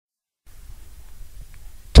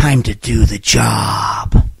Time to do the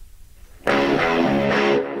job.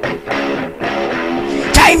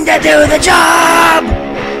 Time to do the job!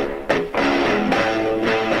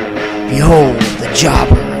 Behold the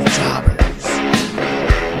jobber of jobbers.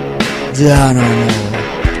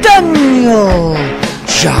 Danimal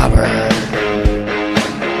Jobber.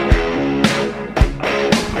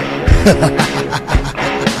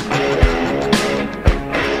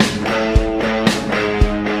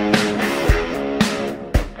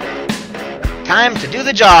 Time to do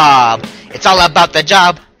the job. It's all about the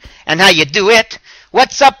job and how you do it.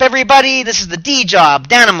 What's up, everybody? This is the D-Job,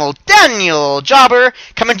 Danimal Daniel Jobber,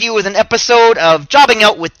 coming to you with an episode of Jobbing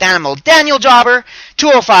Out with Danimal Daniel Jobber,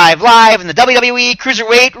 205 live in the WWE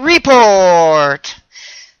Cruiserweight Report.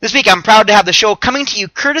 This week, I'm proud to have the show coming to you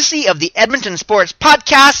courtesy of the Edmonton Sports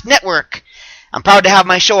Podcast Network. I'm proud to have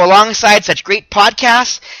my show alongside such great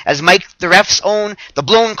podcasts as Mike the Ref's own The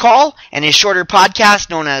Blown Call and his shorter podcast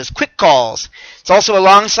known as Quick Calls. It's also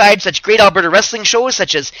alongside such great Alberta wrestling shows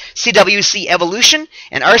such as CWC Evolution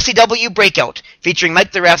and RCW Breakout, featuring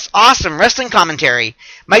Mike the Ref's awesome wrestling commentary.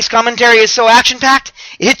 Mike's commentary is so action-packed,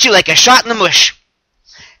 it hits you like a shot in the mush.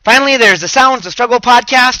 Finally, there's the Sounds of Struggle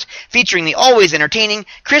podcast, featuring the always entertaining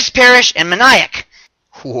Chris Parrish and Maniac.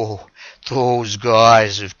 Whoa. Those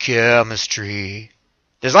guys have chemistry.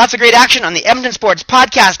 There's lots of great action on the Edmonton Sports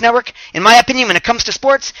Podcast Network. In my opinion, when it comes to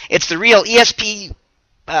sports, it's the real ESP.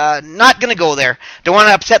 Not gonna go there. Don't want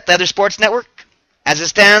to upset the other sports network. As it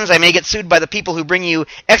stands, I may get sued by the people who bring you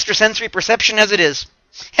extrasensory perception as it is.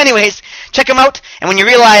 Anyways, check them out, and when you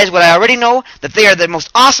realize what I already know, that they are the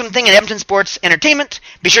most awesome thing in Edmonton sports entertainment,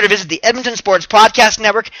 be sure to visit the Edmonton Sports Podcast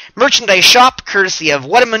Network merchandise shop, courtesy of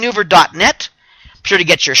whatamaneuver.net. Be sure to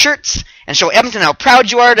get your shirts and show Edmonton how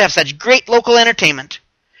proud you are to have such great local entertainment.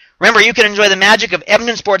 Remember, you can enjoy the magic of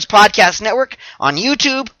Edmonton Sports Podcast Network on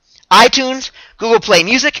YouTube, iTunes, Google Play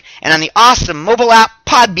Music, and on the awesome mobile app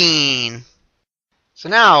Podbean. So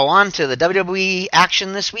now, on to the WWE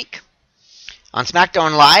action this week. On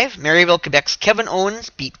SmackDown Live, Maryville, Quebec's Kevin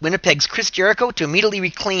Owens beat Winnipeg's Chris Jericho to immediately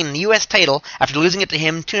reclaim the U.S. title after losing it to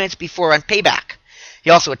him 2 nights before on Payback. He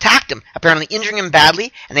also attacked him, apparently injuring him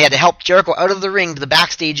badly, and they had to help Jericho out of the ring to the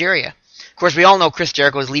backstage area. Of course, we all know Chris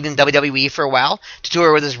Jericho is leaving WWE for a while to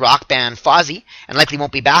tour with his rock band Fozzy, and likely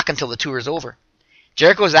won't be back until the tour is over.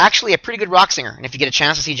 Jericho is actually a pretty good rock singer, and if you get a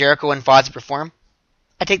chance to see Jericho and Fozzy perform,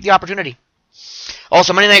 I take the opportunity.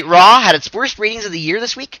 Also, Monday Night Raw had its worst ratings of the year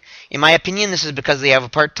this week. In my opinion, this is because they have a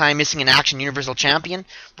part-time missing in action Universal Champion,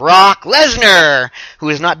 Brock Lesnar, who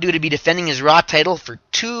is not due to be defending his Raw title for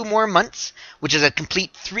 2 more months, which is a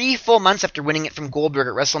complete 3 full months after winning it from Goldberg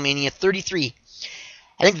at WrestleMania 33.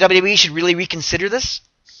 I think WWE should really reconsider this.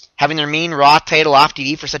 Having their main Raw title off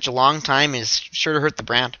TV for such a long time is sure to hurt the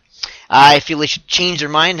brand. I feel they should change their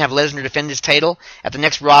mind and have Lesnar defend his title at the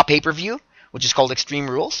next Raw pay-per-view, which is called Extreme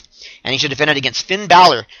Rules, and he should defend it against Finn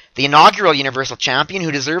Balor, the inaugural Universal Champion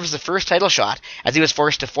who deserves the first title shot, as he was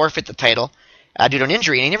forced to forfeit the title due to an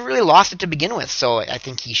injury, and he never really lost it to begin with, so I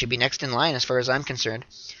think he should be next in line as far as I'm concerned.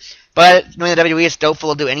 But knowing the WWE, it's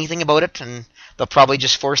doubtful they'll do anything about it, and they'll probably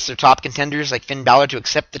just force their top contenders like Finn Balor to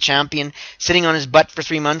accept the champion sitting on his butt for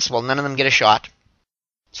 3 months while none of them get a shot.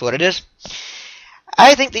 That's what it is.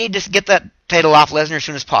 I think they need to get that title off Lesnar as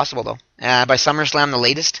soon as possible, though. By SummerSlam, the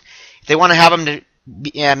latest. If they want to have him to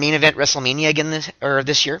main event WrestleMania again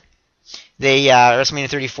this year, WrestleMania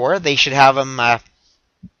 34, they should have him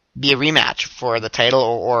be a rematch for the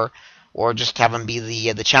title, or just have him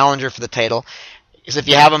be the challenger for the title. Because if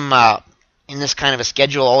you have him in this kind of a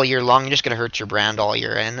schedule all year long, you're just going to hurt your brand all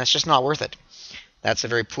year, and that's just not worth it. That's a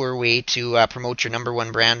very poor way to promote your number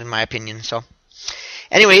one brand, in my opinion. So,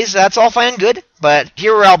 anyways, that's all fine and good, but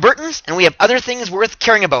here we're Albertans, and we have other things worth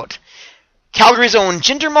caring about. Calgary's own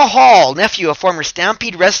Jinder Mahal, nephew of former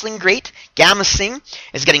Stampede wrestling great Gama Singh,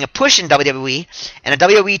 is getting a push in WWE and a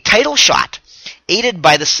WWE title shot, aided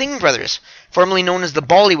by the Singh brothers, formerly known as the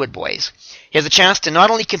Bollywood Boys. He has a chance to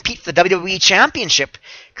not only compete for the WWE Championship,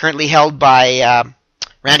 currently held by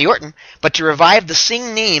Randy Orton, but to revive the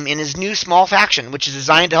Singh name in his new small faction, which is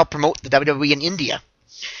designed to help promote the WWE in India.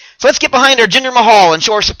 So let's get behind our Jinder Mahal and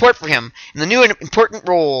show our support for him in the new and important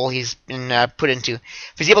role he's been put into.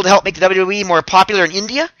 If he's able to help make the WWE more popular in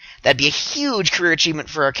India, that'd be a huge career achievement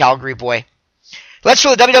for our Calgary boy. Let's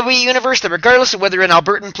show the WWE Universe that regardless of whether an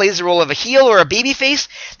Albertan plays the role of a heel or a babyface,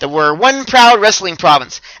 that we're one proud wrestling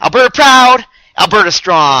province. Alberta proud, Alberta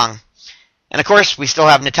strong. And of course, we still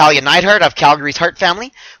have Natalya Neidhart of Calgary's Hart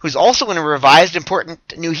family, who's also in a revised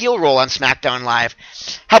important new heel role on SmackDown Live.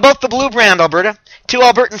 How about the Blue Brand, Alberta? 2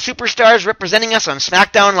 Albertan superstars representing us on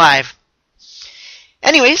SmackDown Live.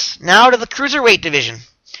 Anyways, now to the Cruiserweight division.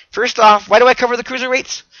 First off, why do I cover the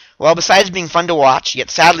Cruiserweights? Well, besides being fun to watch,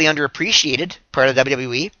 yet sadly underappreciated part of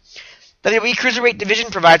WWE, WWE Cruiserweight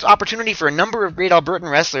division provides opportunity for a number of great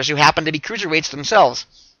Albertan wrestlers who happen to be cruiserweights themselves,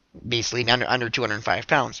 basically under 205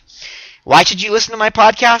 pounds. Why should you listen to my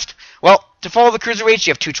podcast? Well, to follow the cruiserweights,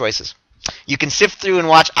 you have two choices. You can sift through and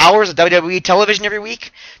watch hours of WWE television every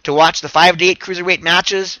week to watch the 5 to 8 cruiserweight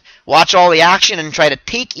matches, watch all the action, and try to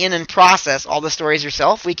take in and process all the stories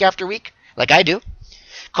yourself week after week, like I do.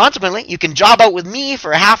 Consequently, you can job out with me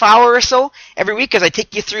for a half hour or so every week as I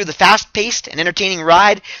take you through the fast-paced and entertaining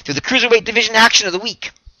ride through the Cruiserweight Division action of the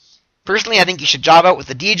week. Personally, I think you should job out with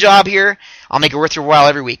the D-Job here. I'll make it worth your while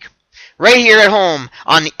every week. Right here at home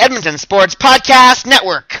on the Edmonton Sports Podcast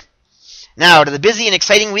Network. Now, to the busy and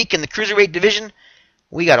exciting week in the Cruiserweight Division,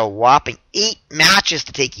 we got a whopping 8 matches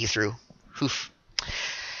to take you through. Oof.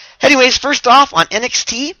 Anyways, first off, on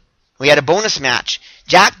NXT, we had a bonus match.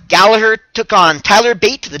 Jack Gallagher took on Tyler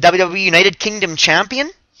Bate, the WWE United Kingdom champion.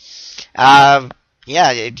 Of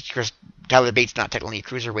course, Tyler Bate's not technically a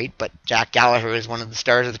cruiserweight, but Jack Gallagher is one of the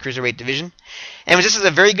stars of the cruiserweight division. And this is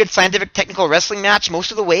a very good scientific technical wrestling match most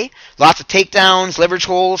of the way. Lots of takedowns, leverage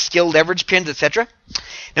holds, skilled leverage pins, etc.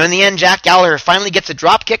 Now in the end, Jack Gallagher finally gets a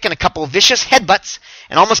drop kick and a couple of vicious headbutts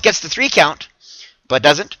and almost gets the 3 count, but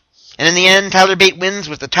doesn't. And in the end, Tyler Bate wins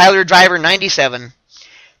with the Tyler Driver 97.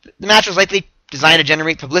 The match was likely designed to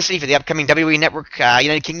generate publicity for the upcoming WWE Network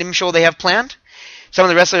United Kingdom show they have planned. Some of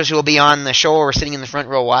the wrestlers who will be on the show are sitting in the front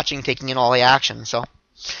row watching, taking in all the action. So,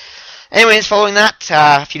 anyways, following that,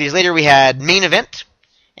 a few days later, we had main event,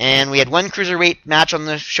 and we had one cruiserweight match on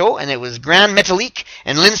the show, and it was Grand Metalik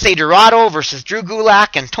and Lince Dorado versus Drew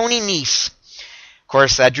Gulak and Tony Nese. Of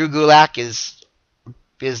course, Drew Gulak is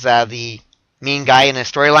the main guy in a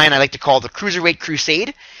storyline I like to call the Cruiserweight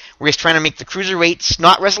Crusade, where he's trying to make the cruiserweights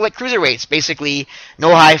not wrestle like cruiserweights. Basically,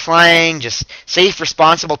 no high flying, just safe,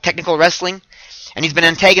 responsible, technical wrestling. And he's been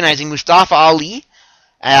antagonizing Mustafa Ali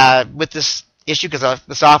with this issue because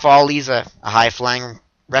Mustafa Ali's a high-flying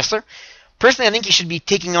wrestler. Personally, I think he should be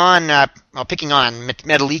picking on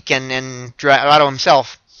Metalik and Dorado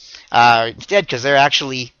himself instead, because they're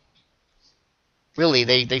actually really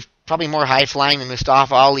they're probably more high-flying than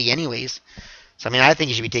Mustafa Ali, anyways. So I mean, I think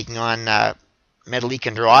he should be taking on Metalik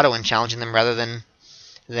and Dorado and challenging them rather than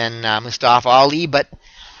Mustafa Ali. But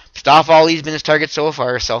Mustafa Ali's been his target so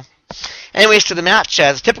far, so. Anyways, to the match.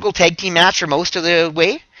 It's a typical tag team match for most of the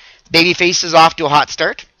way. The babyface is off to a hot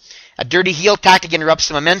start. A dirty heel tactic interrupts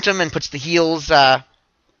the momentum and puts the heels up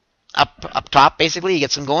top, basically. He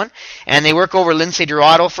gets them going. And they work over Lince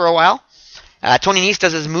Dorado for a while. Tony Nese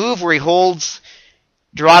does his move where he holds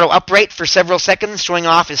Dorado upright for several seconds, showing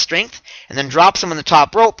off his strength, and then drops him on the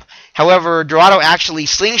top rope. However, Dorado actually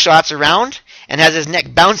slingshots around and has his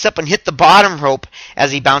neck bounce up and hit the bottom rope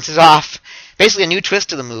as he bounces off. Basically a new twist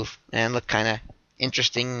to the move, and looked kind of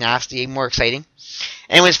interesting, nasty, more exciting.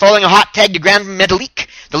 Anyways, following a hot tag to Grand Metalik,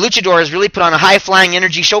 the Luchadors really put on a high-flying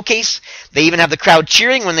energy showcase. They even have the crowd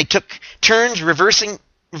cheering when they took turns reverse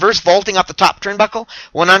vaulting off the top turnbuckle,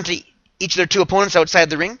 one onto each of their 2 opponents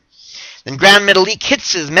outside the ring. Then Grand Metalik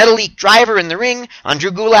hits his Metalik driver in the ring on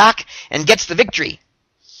Drew Gulak and gets the victory.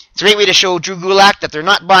 It's a great way to show Drew Gulak that they're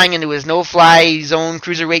not buying into his no-fly zone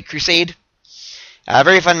cruiserweight crusade.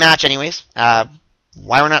 Very fun match anyways.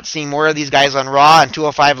 Why we're not seeing more of these guys on Raw and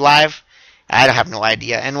 205 Live, I have no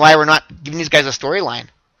idea. And why we're not giving these guys a storyline.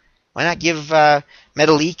 Why not give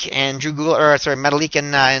Metalik and Metalik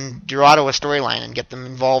and Dorado a storyline and get them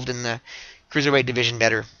involved in the Cruiserweight division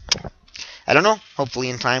better? I don't know. Hopefully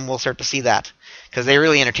in time we'll start to see that, because they're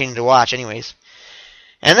really entertaining to watch anyways.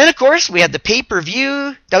 And then, of course, we had the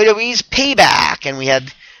pay-per-view WWE's Payback, and we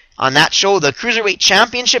had on that show the Cruiserweight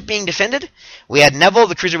Championship being defended. We had Neville,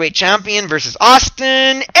 the Cruiserweight Champion, versus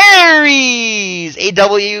Austin Aries!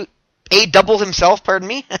 A-double himself, pardon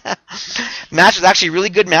me. The match was actually a really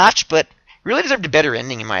good match, but really deserved a better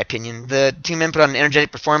ending, in my opinion. The two men put on an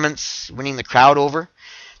energetic performance, winning the crowd over.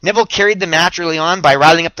 Neville carried the match early on by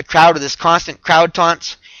riling up the crowd with his constant crowd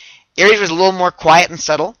taunts. Aries was a little more quiet and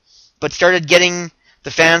subtle, but started getting the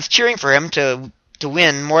fans cheering for him to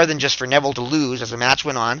win more than just for Neville to lose as the match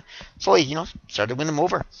went on. So he, started to win them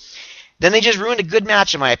over. Then they just ruined a good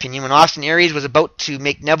match, in my opinion, when Austin Aries was about to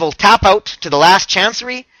make Neville tap out to the last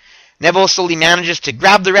chancery. Neville slowly manages to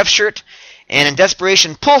grab the ref's shirt, and in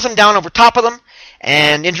desperation pulls him down over top of them,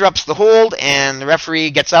 and interrupts the hold, and the referee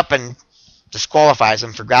gets up and disqualifies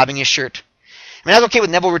him for grabbing his shirt. I mean, I was okay with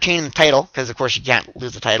Neville retaining the title, because of course you can't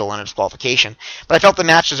lose the title on a disqualification, but I felt the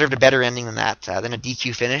match deserved a better ending than that, than a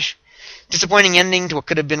DQ finish. Disappointing ending to what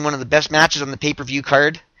could have been one of the best matches on the pay-per-view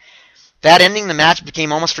card. That ending, the match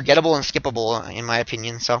became almost forgettable and skippable, in my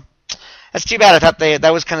opinion, so that's too bad. I thought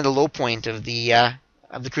that was kind of the low point of the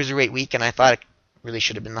of the Cruiserweight week, and I thought it really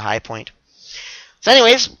should have been the high point. So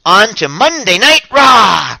anyways, on to Monday Night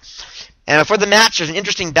Raw! And before the match, there's an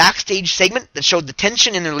interesting backstage segment that showed the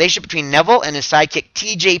tension in the relationship between Neville and his sidekick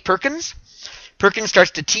TJ Perkins. Perkins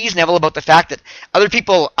starts to tease Neville about the fact that other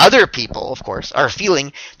people, of course, are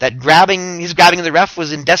feeling that his grabbing of the ref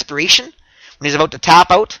was in desperation when he's about to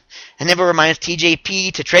tap out. And Neville reminds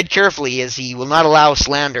TJP to tread carefully as he will not allow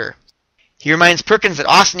slander. He reminds Perkins that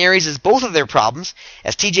Austin Aries is both of their problems,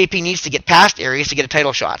 as TJP needs to get past Aries to get a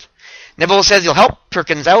title shot. Neville says he'll help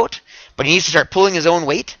Perkins out, but he needs to start pulling his own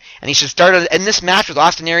weight, and he should start in this match with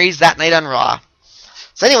Austin Aries that night on Raw.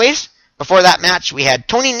 So anyways, before that match, we had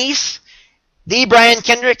Tony Nese, the Brian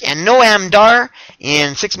Kendrick, and Noam Dar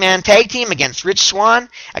in 6-man tag team against Rich Swann,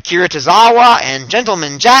 Akira Tozawa, and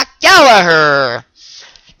Gentleman Jack Gallagher.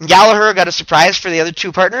 And Gallagher got a surprise for the other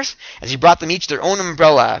two partners as he brought them each their own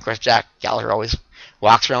umbrella. Of course, Jack Gallagher always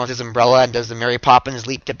walks around with his umbrella and does the Mary Poppins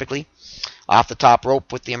leap typically off the top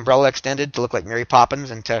rope with the umbrella extended to look like Mary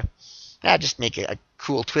Poppins and to just make a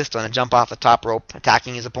cool twist on a jump off the top rope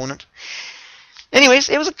attacking his opponent. Anyways,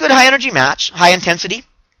 it was a good high-energy match, high intensity.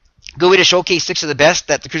 Good way to showcase 6 of the best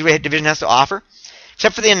that the Cruiserweight division has to offer.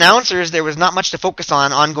 Except for the announcers, there was not much to focus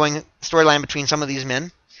on ongoing storyline between some of these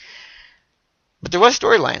men. But there was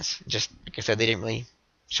storylines. Just, like I said, they didn't really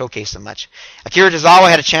showcase them much. Akira Tozawa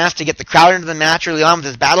had a chance to get the crowd into the match early on with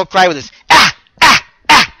his battle cry with his ah, ah,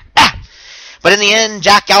 ah, ah. But in the end,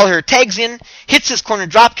 Jack Gallagher tags in, hits his corner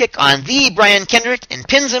dropkick on the Brian Kendrick, and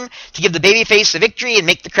pins him to give the babyface the victory and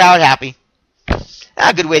make the crowd happy.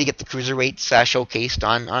 A good way to get the Cruiserweights showcased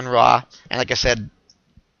on Raw. And like I said,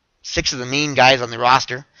 6 of the main guys on the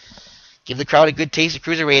roster. Give the crowd a good taste of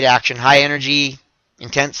Cruiserweight action. High energy,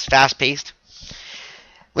 intense, fast-paced.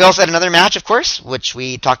 We also had another match, of course, which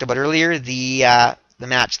we talked about earlier. The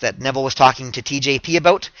match that Neville was talking to TJP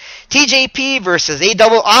about. TJP versus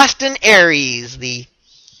A-Double Austin Aries, the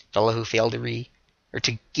fellow who failed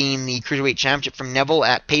to gain the Cruiserweight Championship from Neville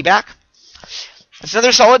at Payback. It's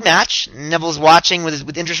another solid match. Neville's watching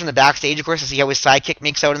with interest from the backstage, of course, to see how his sidekick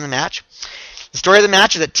makes out in the match. The story of the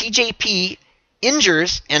match is that TJP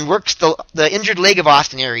injures and works the injured leg of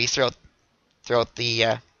Austin Aries throughout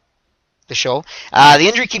the show. The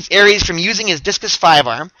injury keeps Aries from using his Discus 5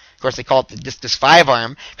 arm. Of course, they call it the Discus 5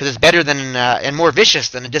 arm because it's better than and more vicious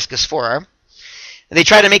than a Discus 4 arm. And they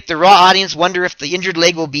try to make the Raw audience wonder if the injured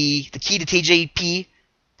leg will be the key to TJP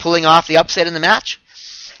pulling off the upset in the match.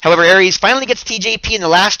 However, Aries finally gets TJP in the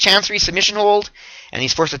last Chancery submission hold, and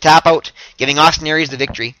he's forced to tap out, giving Austin Aries the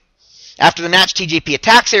victory. After the match, TJP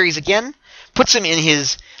attacks Aries again, puts him in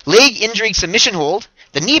his leg injury submission hold,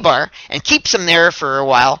 the knee bar, and keeps him there for a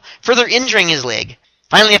while, further injuring his leg.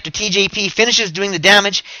 Finally, after TJP finishes doing the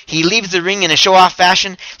damage, he leaves the ring in a show-off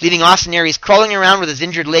fashion, leaving Austin Aries crawling around with his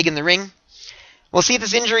injured leg in the ring. We'll see if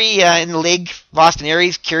this injury in the leg of Austin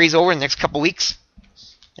Aries carries over in the next couple weeks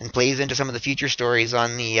and plays into some of the future stories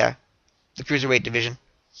on the Cruiserweight division.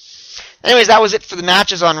 Anyways, that was it for the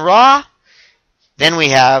matches on Raw. Then we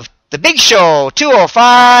have the Big Show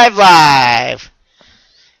 205 Live.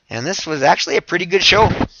 And this was actually a pretty good show.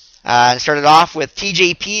 It started off with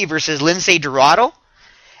TJP versus Lince Dorado.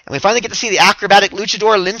 And we finally get to see the acrobatic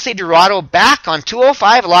luchador Lince Dorado back on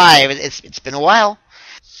 205 Live. It's been a while.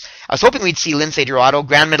 I was hoping we'd see Lince Dorado,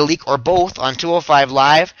 Grand Metalik, or both on 205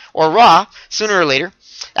 Live or Raw sooner or later.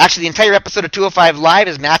 Actually, the entire episode of 205 Live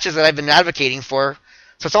is matches that I've been advocating for.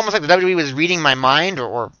 So it's almost like the WWE was reading my mind,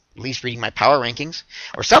 or at least reading my power rankings,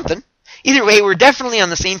 or something. Either way, we're definitely on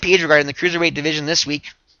the same page regarding the Cruiserweight division this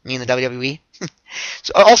week, me and the WWE.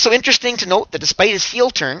 So also interesting to note that despite his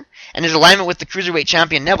heel turn and his alignment with the Cruiserweight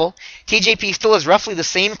champion Neville, TJP still has roughly the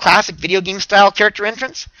same classic video game style character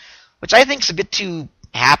entrance, which I think is a bit too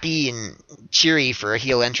happy and cheery for a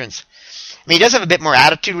heel entrance. I mean, he does have a bit more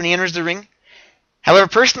attitude when he enters the ring. However,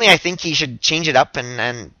 personally, I think he should change it up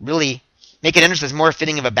and really make an entrance that's more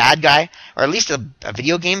fitting of a bad guy, or at least a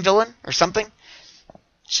video game villain or something.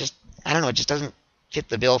 It's just, I don't know, it just doesn't fit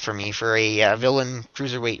the bill for me for a villain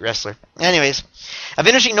cruiserweight wrestler. Anyways, of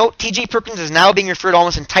interesting note, TJ Perkins is now being referred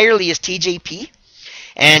almost entirely as TJP,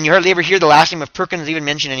 and you hardly ever hear the last name of Perkins even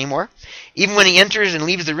mentioned anymore. Even when he enters and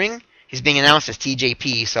leaves the ring, he's being announced as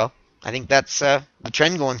TJP, so I think that's the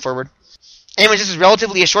trend going forward. Anyways, this is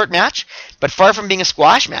relatively a short match, but far from being a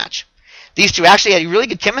squash match. These two actually had really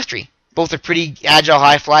good chemistry. Both are pretty agile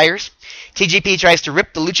high flyers. TJP tries to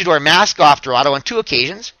rip the luchador mask off Dorado on 2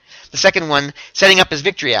 occasions. The second one setting up his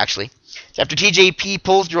victory, actually. So after TJP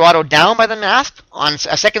pulls Dorado down by the mask on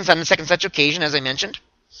a second such occasion, as I mentioned,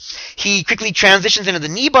 he quickly transitions into the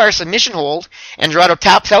knee bar submission hold, and Dorado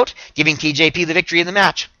taps out, giving TJP the victory in the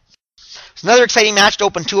match. It's another exciting match to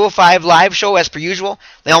open 205 Live show as per usual.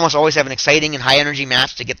 They almost always have an exciting and high-energy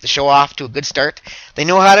match to get the show off to a good start. They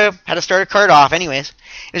know how to start a card off anyways.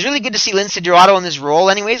 It was really good to see Lince Dorado in this role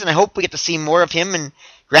anyways, and I hope we get to see more of him in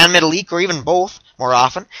Grand Metalik or even both more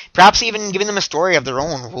often. Perhaps even giving them a story of their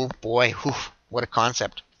own. Oh boy, what a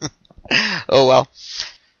concept. Oh well.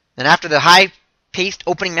 And after the high-paced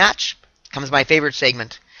opening match comes my favorite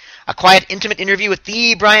segment. A quiet, intimate interview with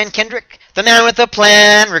the Brian Kendrick, the man with a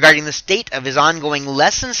plan, regarding the state of his ongoing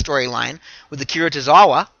lesson storyline with Akira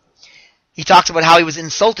Tozawa. He talks about how he was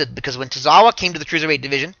insulted because when Tozawa came to the Cruiserweight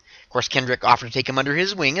division, of course Kendrick offered to take him under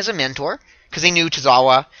his wing as a mentor, because he knew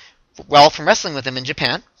Tozawa well from wrestling with him in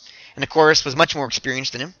Japan, and of course was much more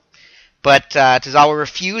experienced than him. But Tozawa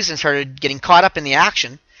refused and started getting caught up in the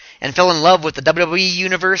action, and fell in love with the WWE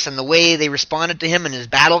Universe and the way they responded to him and his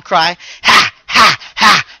battle cry, "Ha! Ha!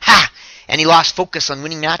 Ha! Ha!" And he lost focus on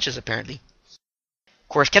winning matches, apparently. Of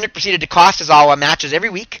course, Kendrick proceeded to cost Tozawa matches every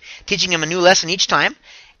week, teaching him a new lesson each time,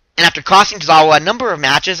 and after costing Tozawa a number of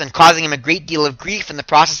matches and causing him a great deal of grief in the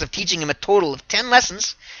process of teaching him a total of 10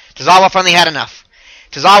 lessons, Tozawa finally had enough.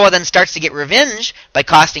 Tozawa then starts to get revenge by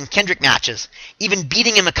costing Kendrick matches, even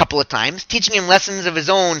beating him a couple of times, teaching him lessons of his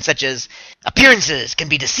own, such as appearances can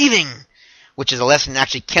be deceiving, which is a lesson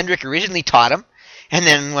actually Kendrick originally taught him, and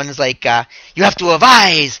then ones like, you have to have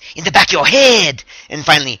eyes in the back of your head, and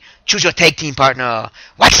finally, choose your tag team partner,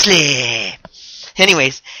 wisely.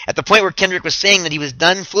 Anyways, at the point where Kendrick was saying that he was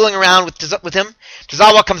done fooling around with him,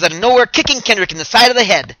 Tozawa comes out of nowhere, kicking Kendrick in the side of the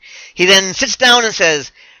head. He then sits down and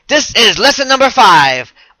says, "This is lesson number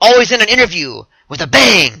 5. Always in an interview with a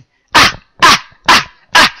bang."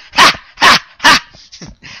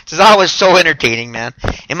 Tozawa is so entertaining, man.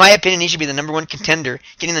 In my opinion, he should be the number 1 contender,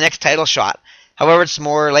 getting the next title shot. However, it's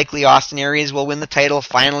more likely Austin Aries will win the title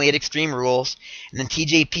finally at Extreme Rules, and then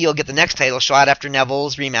TJP will get the next title shot after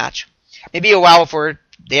Neville's rematch. Maybe a while before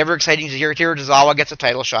they ever exciting to hear Tozawa gets a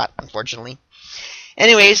title shot, unfortunately.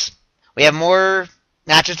 Anyways, we have more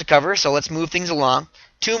matches to cover, so let's move things along.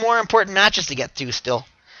 2 more important matches to get to still.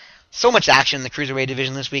 So much action in the Cruiserweight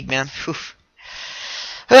division this week, man.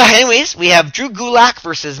 Anyways, we have Drew Gulak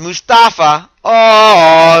versus Mustafa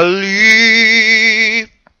Ali.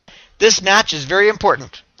 This match is very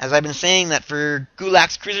important, as I've been saying that for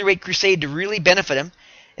Gulak's Cruiserweight crusade to really benefit him,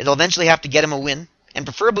 it'll eventually have to get him a win, and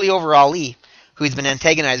preferably over Ali, who he's been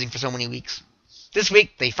antagonizing for so many weeks. This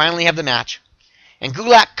week, they finally have the match. And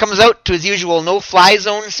Gulak comes out to his usual no-fly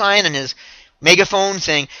zone sign and his megaphone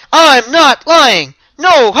saying, "I'm not lying!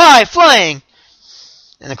 No high flying!"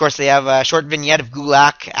 And of course they have a short vignette of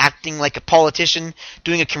Gulak acting like a politician,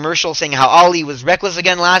 doing a commercial saying how Ali was reckless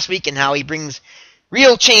again last week and how he brings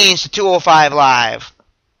real change to 205 Live.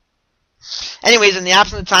 Anyways, in the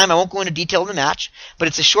absence of time, I won't go into detail in the match, but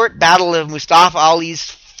it's a short battle of Mustafa Ali's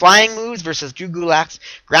flying moves versus Drew Gulak's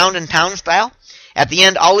ground and pound style. At the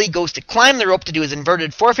end, Ali goes to climb the rope to do his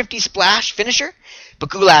inverted 450 splash finisher, but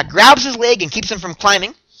Gulak grabs his leg and keeps him from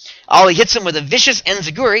climbing. Ali hits him with a vicious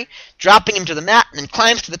enziguri, dropping him to the mat and then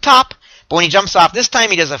climbs to the top, but when he jumps off this time,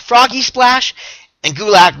 he does a froggy splash, and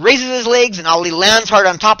Gulak raises his legs and Ali lands hard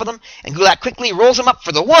on top of them, and Gulak quickly rolls him up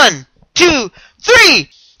for the 1, 2, 3!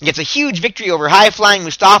 He gets a huge victory over high-flying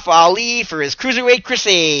Mustafa Ali for his Cruiserweight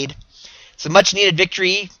crusade. It's a much-needed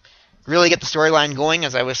victory. Really get the storyline going,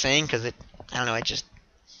 as I was saying, because it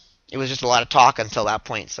was just a lot of talk until that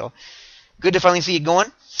point. So good to finally see it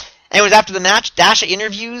going. Anyways, after the match, Dasha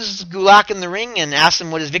interviews Gulak in the ring and asks him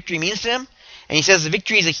what his victory means to him. And he says the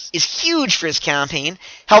victory is huge for his campaign,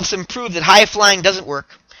 helps him prove that high-flying doesn't work.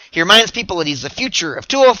 He reminds people that he's the future of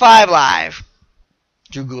 205 Live.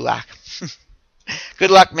 Drew Gulak. Good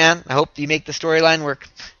luck, man. I hope you make the storyline work.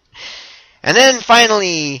 And then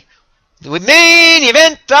finally, the main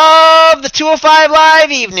event of the 205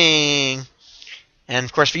 Live evening. And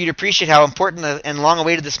of course, for you to appreciate how important and long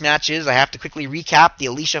awaited this match is, I have to quickly recap the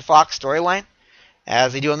Alicia Fox storyline,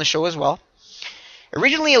 as they do on the show as well.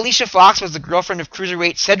 Originally, Alicia Fox was the girlfriend of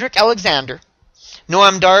Cruiserweight Cedric Alexander.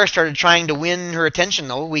 Noam Dar started trying to win her attention,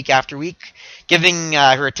 though, week after week, giving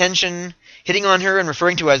her attention, hitting on her, and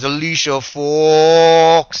referring to her as Alicia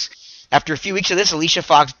Fox. After a few weeks of this, Alicia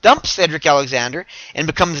Fox dumps Cedric Alexander and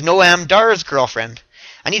becomes Noam Dar's girlfriend.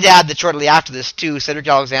 I need to add that shortly after this, too, Cedric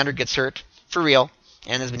Alexander gets hurt, for real,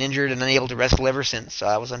 and has been injured and unable to wrestle ever since, so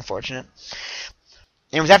that was unfortunate.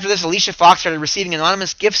 And it was after this, Alicia Fox started receiving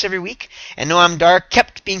anonymous gifts every week, and Noam Dar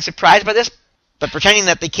kept being surprised by this, but pretending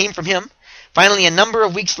that they came from him. Finally, a number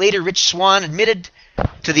of weeks later, Rich Swann admitted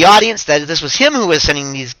to the audience that this was him who was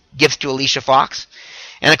sending these gifts to Alicia Fox.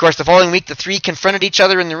 And of course, the following week, the three confronted each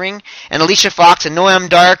other in the ring, and Alicia Fox and Noam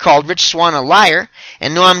Dar called Rich Swann a liar,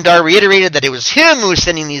 and Noam Dar reiterated that it was him who was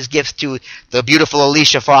sending these gifts to the beautiful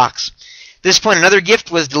Alicia Fox. At this point, another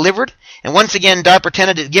gift was delivered, and once again, Dar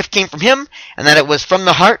pretended the gift came from him, and that it was from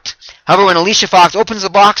the heart. However, when Alicia Fox opens the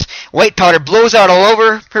box, white powder blows out all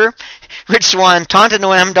over her. Rich Swann taunted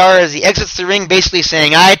Noam Dar as he exits the ring, basically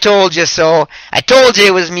saying, "I told you so. I told you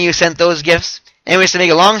it was me who sent those gifts." Anyways, to make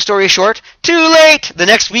a long story short, too late! The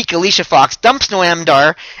next week, Alicia Fox dumps Noam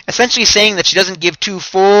Dar, essentially saying that she doesn't give two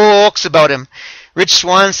fucks about him. Rich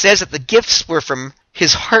Swann says that the gifts were from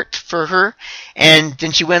his heart for her, and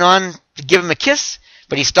then she went on to give him a kiss,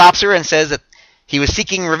 but he stops her and says that he was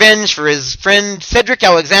seeking revenge for his friend Cedric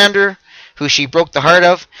Alexander, who she broke the heart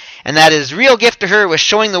of, and that his real gift to her was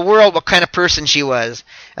showing the world what kind of person she was.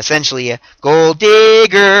 Essentially a gold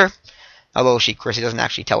digger. Although, of course, he doesn't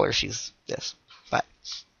actually tell her she's this. But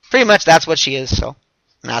pretty much that's what she is, so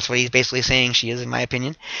that's what he's basically saying she is, in my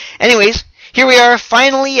opinion. Anyways, here we are,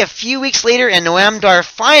 finally, a few weeks later, and Noam Dar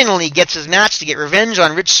finally gets his match to get revenge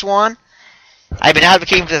on Rich Swann. I've been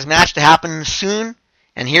advocating for this match to happen soon,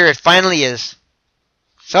 and here it finally is.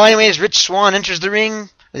 So anyways, Rich Swann enters the ring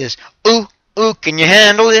with his, "Ooh, ooh, can you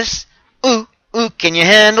handle this? Ooh, ooh, can you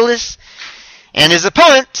handle this?" And his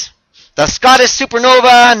opponent, the Scottish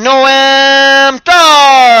Supernova, Noam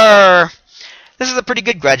Dar. This is a pretty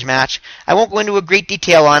good grudge match. I won't go into a great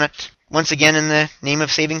detail on it, once again in the name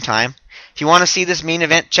of saving time. If you want to see this main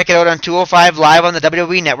event, check it out on 205 Live on the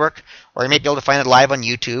WWE Network, or you may be able to find it live on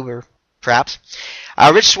YouTube, or perhaps.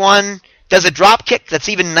 Rich Swann does a drop kick that's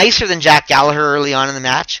even nicer than Jack Gallagher early on in the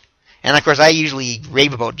match. And of course, I usually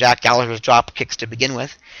rave about Jack Gallagher's drop kicks to begin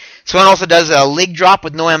with. Swann also does a leg drop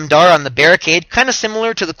with Noam Dar on the barricade, kind of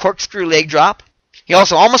similar to the corkscrew leg drop. He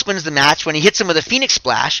also almost wins the match when he hits him with a Phoenix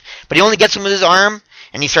Splash, but he only gets him with his arm,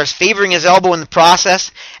 and he starts favoring his elbow in the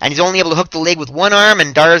process, and he's only able to hook the leg with one arm,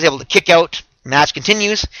 and Dar is able to kick out. The match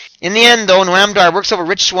continues. In the end, though, Noam Dar works over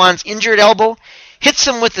Rich Swann's injured elbow, hits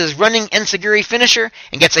him with his running enziguri finisher,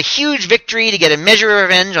 and gets a huge victory to get a measure of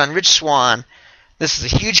revenge on Rich Swann. This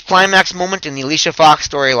is a huge climax moment in the Alicia Fox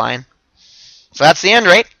storyline. So that's the end,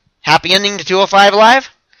 right? Happy ending to 205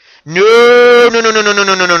 Live? No.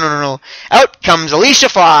 Out comes Alicia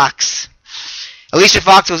Fox. Alicia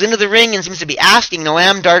Fox goes into the ring and seems to be asking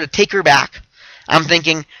Noam Dar to take her back. I'm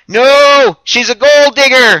thinking, no, she's a gold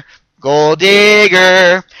digger. Gold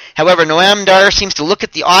digger. However, Noam Dar seems to look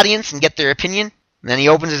at the audience and get their opinion. And then he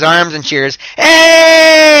opens his arms and cheers,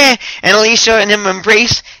 "Hey!" And Alicia and him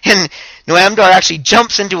embrace, and Noam Dar actually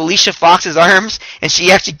jumps into Alicia Fox's arms, and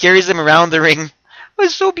she actually carries him around the ring. It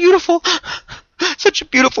was so beautiful. Such a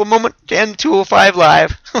beautiful moment to end 205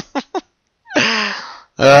 Live.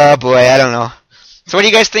 Oh boy, I don't know. So what do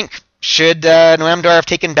you guys think? Should Noam Dar have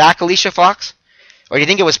taken back Alicia Fox? Or do you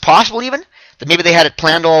think it was possible even that maybe they had it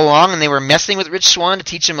planned all along and they were messing with Rich Swann to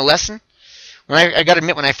teach him a lesson? I got to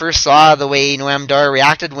admit, when I first saw the way Noam Dar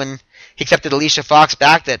reacted when he accepted Alicia Fox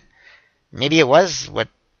back, that maybe it was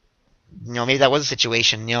maybe that was a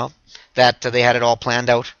situation, that they had it all planned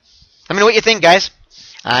out. Let me know what you think, guys.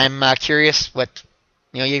 I'm curious what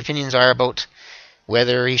your opinions are about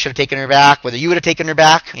whether he should have taken her back, whether you would have taken her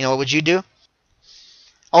back. What would you do?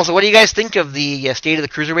 Also, what do you guys think of the state of the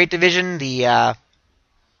Cruiserweight division, the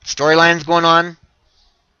storylines going on?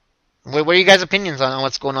 What are you guys' opinions on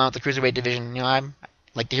what's going on with the Cruiserweight division? I'd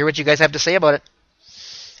like to hear what you guys have to say about it.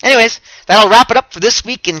 Anyways, that'll wrap it up for this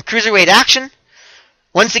week in Cruiserweight Action.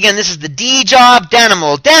 Once again, this is the D-Job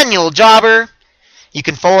Danimal, Daniel Jobber. You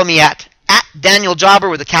can follow me at Daniel Jobber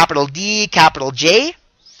with a capital D, capital J.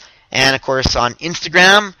 And, of course, on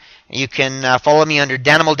Instagram, you can follow me under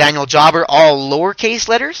Danimal Daniel Jobber, all lowercase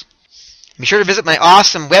letters. Be sure to visit my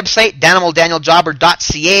awesome website,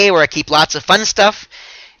 DanimalDanielJobber.ca, where I keep lots of fun stuff.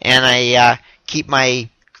 And I keep my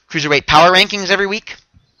Cruiserweight Power Rankings every week,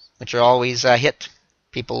 which are always hit.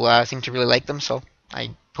 People seem to really like them, so I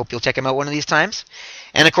hope you'll check them out one of these times.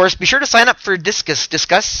 And, of course, be sure to sign up for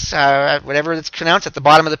Discuss, whatever it's pronounced, at the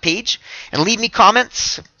bottom of the page. And leave me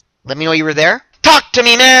comments. Let me know you were there. Talk to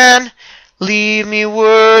me, man! Leave me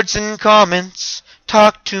words and comments.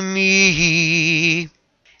 Talk to me.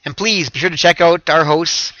 And please, be sure to check out our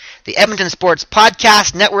hosts, the Edmonton Sports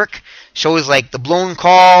Podcast Network. Shows like The Blown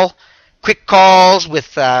Call, Quick Calls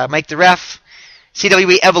with Mike the Ref,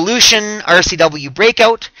 CWE Evolution, RCW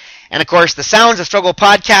Breakout, and of course the Sounds of Struggle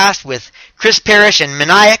podcast with Chris Parrish and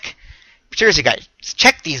Maniac. Seriously, guys,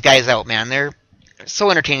 check these guys out, man. They're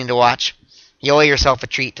so entertaining to watch. You owe yourself a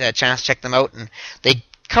treat, a chance to check them out, and they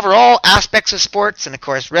cover all aspects of sports, and of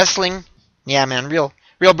course wrestling. Yeah, man, real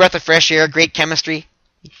breath of fresh air, great chemistry.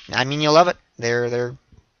 I mean, you'll love it. They're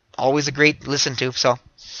always a great listen to. So,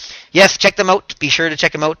 yes, check them out. Be sure to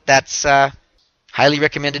check them out. That's highly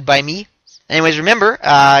recommended by me. Anyways, remember,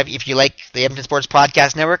 if you like the Edmonton Sports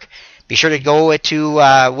Podcast Network, be sure to go to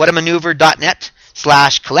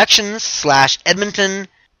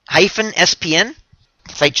whatamaneuver.net/collections/Edmonton-SPN.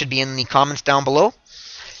 The site should be in the comments down below.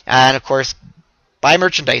 And, of course, buy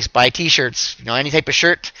merchandise, buy t-shirts, any type of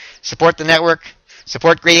shirt. Support the network.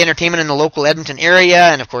 Support great entertainment in the local Edmonton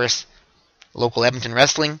area, and, of course, local Edmonton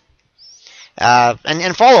wrestling.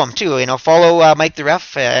 And follow them, too. Follow Mike the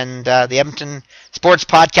Ref and the Edmonton Sports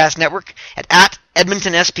Podcast Network at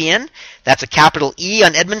EdmontonSPN. That's a capital E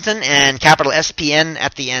on Edmonton and capital SPN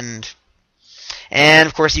at the end. And,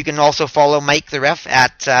 of course, you can also follow Mike the Ref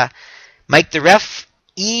at Mike the Ref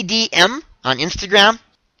EDM on Instagram.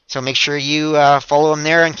 So make sure you follow him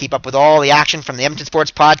there and keep up with all the action from the Edmonton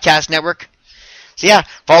Sports Podcast Network. So, yeah,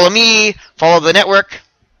 follow me, follow the network,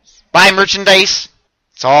 buy merchandise.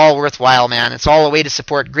 It's all worthwhile, man. It's all a way to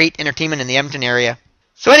support great entertainment in the Edmonton area.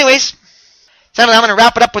 So anyways, I'm going to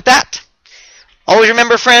wrap it up with that. Always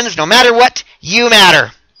remember, friends, no matter what, you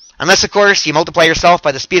matter. Unless, of course, you multiply yourself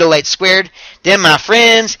by the speed of light squared. Then, my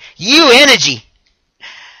friends, you energy.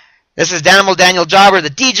 This is Danimal Daniel Jobber,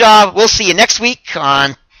 the D-Job. We'll see you next week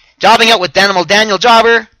on Jobbing Out with Danimal Daniel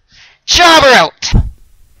Jobber. Jobber out!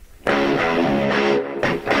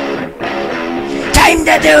 Time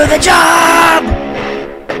to do the job!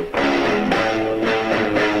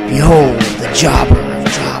 Behold the jobber of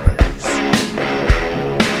jobbers,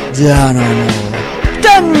 Danimal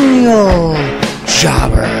Daniel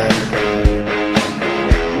Jobber.